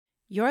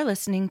You're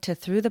listening to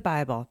Through the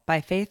Bible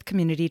by Faith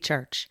Community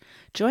Church.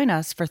 Join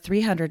us for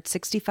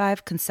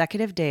 365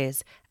 consecutive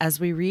days as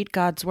we read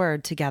God's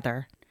Word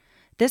together.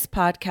 This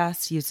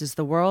podcast uses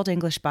the World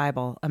English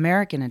Bible,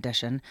 American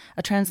Edition,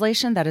 a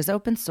translation that is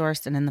open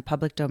source and in the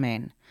public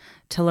domain.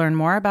 To learn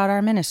more about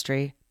our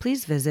ministry,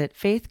 please visit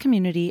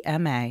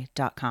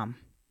faithcommunityma.com.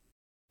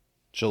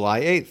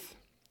 July 8th,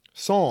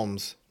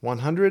 Psalms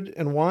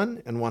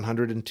 101 and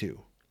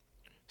 102.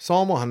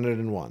 Psalm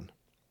 101.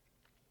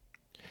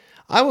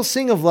 I will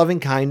sing of loving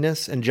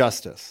kindness and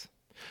justice.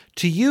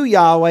 To you,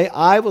 Yahweh,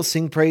 I will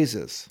sing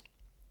praises.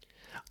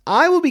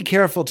 I will be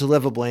careful to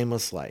live a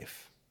blameless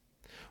life.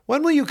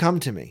 When will you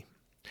come to me?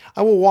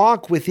 I will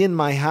walk within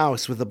my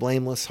house with a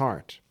blameless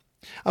heart.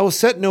 I will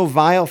set no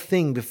vile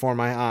thing before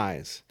my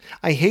eyes.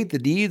 I hate the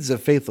deeds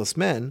of faithless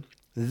men.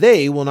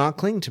 They will not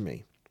cling to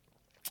me.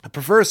 A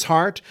perverse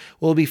heart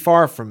will be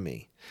far from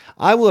me.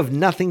 I will have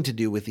nothing to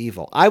do with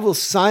evil. I will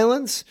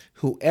silence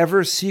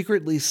whoever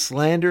secretly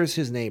slanders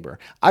his neighbor.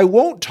 I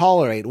won't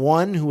tolerate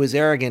one who is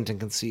arrogant and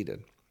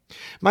conceited.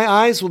 My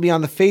eyes will be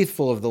on the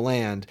faithful of the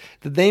land,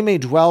 that they may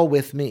dwell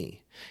with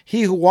me.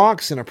 He who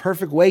walks in a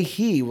perfect way,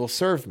 he will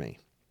serve me.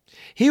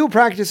 He who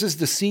practices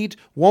deceit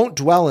won't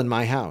dwell in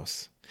my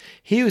house.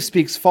 He who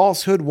speaks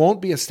falsehood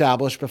won't be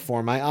established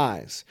before my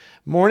eyes.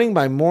 Morning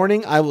by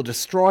morning I will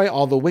destroy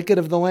all the wicked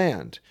of the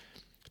land,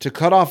 to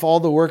cut off all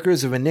the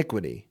workers of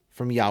iniquity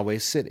from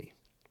Yahweh's city.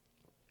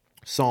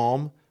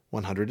 Psalm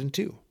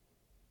 102.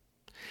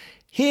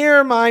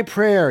 Hear my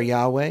prayer,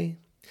 Yahweh.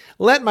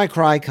 Let my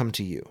cry come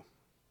to you.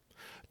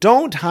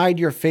 Don't hide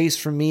your face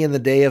from me in the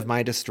day of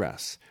my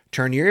distress.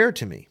 Turn your ear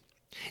to me.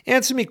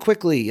 Answer me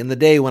quickly in the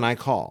day when I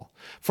call.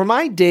 For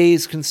my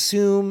days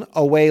consume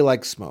away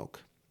like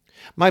smoke.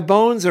 My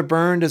bones are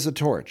burned as a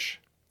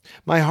torch.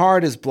 My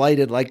heart is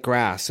blighted like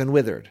grass and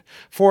withered,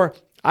 for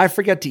I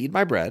forget to eat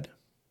my bread.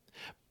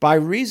 By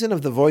reason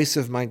of the voice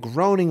of my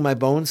groaning, my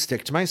bones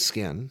stick to my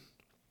skin.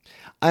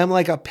 I am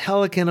like a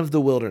pelican of the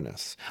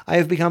wilderness. I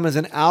have become as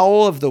an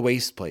owl of the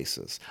waste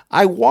places.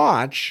 I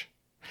watch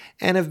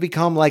and have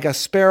become like a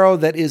sparrow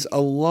that is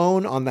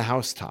alone on the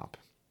housetop.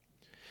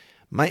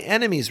 My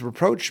enemies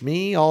reproach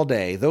me all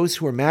day. Those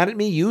who are mad at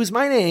me use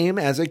my name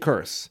as a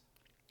curse.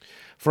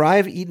 For I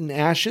have eaten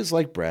ashes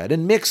like bread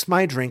and mixed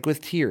my drink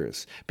with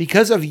tears,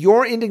 because of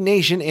your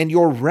indignation and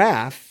your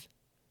wrath.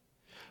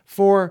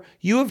 For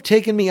you have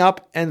taken me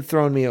up and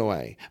thrown me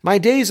away. My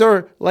days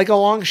are like a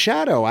long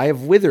shadow. I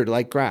have withered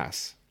like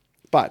grass.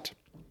 But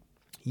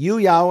you,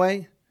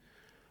 Yahweh,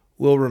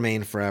 will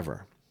remain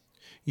forever.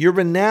 Your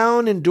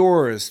renown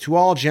endures to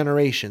all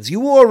generations. You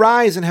will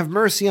arise and have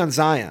mercy on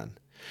Zion.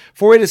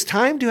 For it is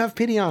time to have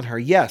pity on her.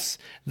 Yes,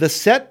 the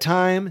set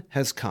time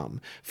has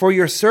come. For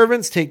your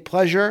servants take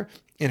pleasure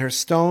in her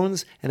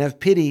stones and have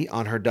pity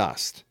on her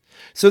dust.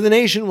 So the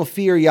nation will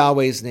fear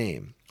Yahweh's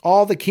name.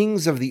 All the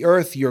kings of the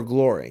earth your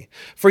glory.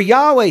 For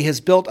Yahweh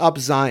has built up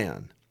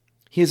Zion.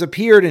 He has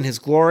appeared in his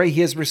glory.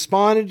 He has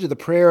responded to the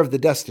prayer of the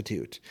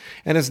destitute,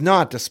 and has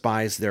not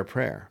despised their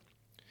prayer.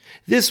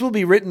 This will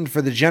be written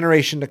for the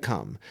generation to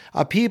come.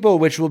 A people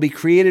which will be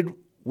created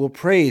will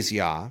praise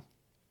Yah.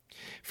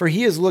 For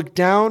he has looked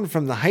down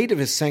from the height of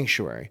his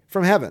sanctuary,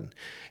 from heaven.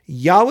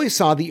 Yahweh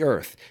saw the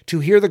earth,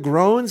 to hear the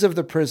groans of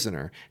the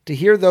prisoner, to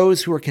hear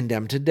those who are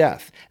condemned to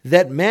death,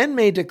 that men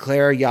may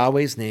declare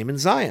Yahweh's name in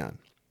Zion,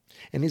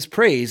 and his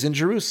praise in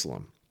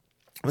Jerusalem,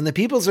 when the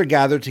peoples are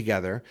gathered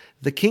together,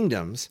 the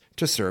kingdoms,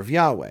 to serve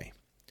Yahweh.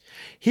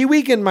 He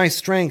weakened my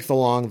strength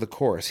along the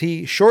course.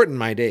 He shortened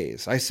my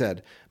days. I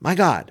said, my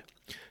God,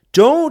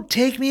 don't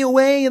take me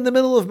away in the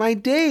middle of my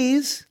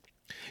days.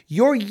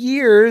 Your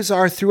years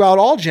are throughout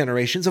all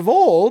generations of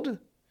old.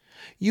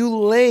 You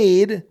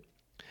laid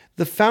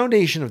the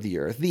foundation of the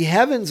earth. The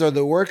heavens are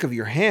the work of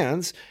your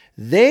hands.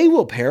 They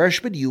will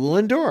perish, but you will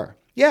endure.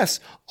 Yes,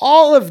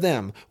 all of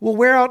them will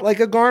wear out like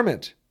a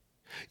garment.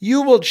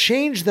 You will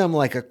change them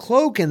like a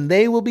cloak, and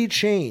they will be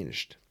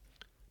changed.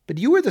 But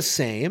you are the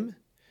same.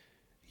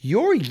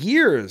 Your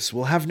years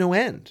will have no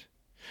end.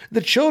 The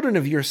children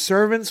of your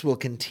servants will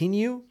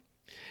continue.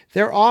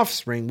 Their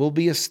offspring will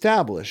be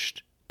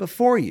established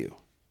before you.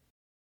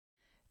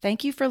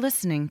 Thank you for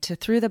listening to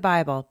Through the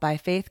Bible by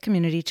Faith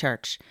Community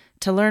Church.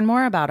 To learn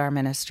more about our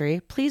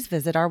ministry, please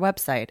visit our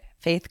website,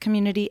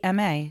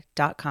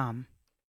 faithcommunityma.com.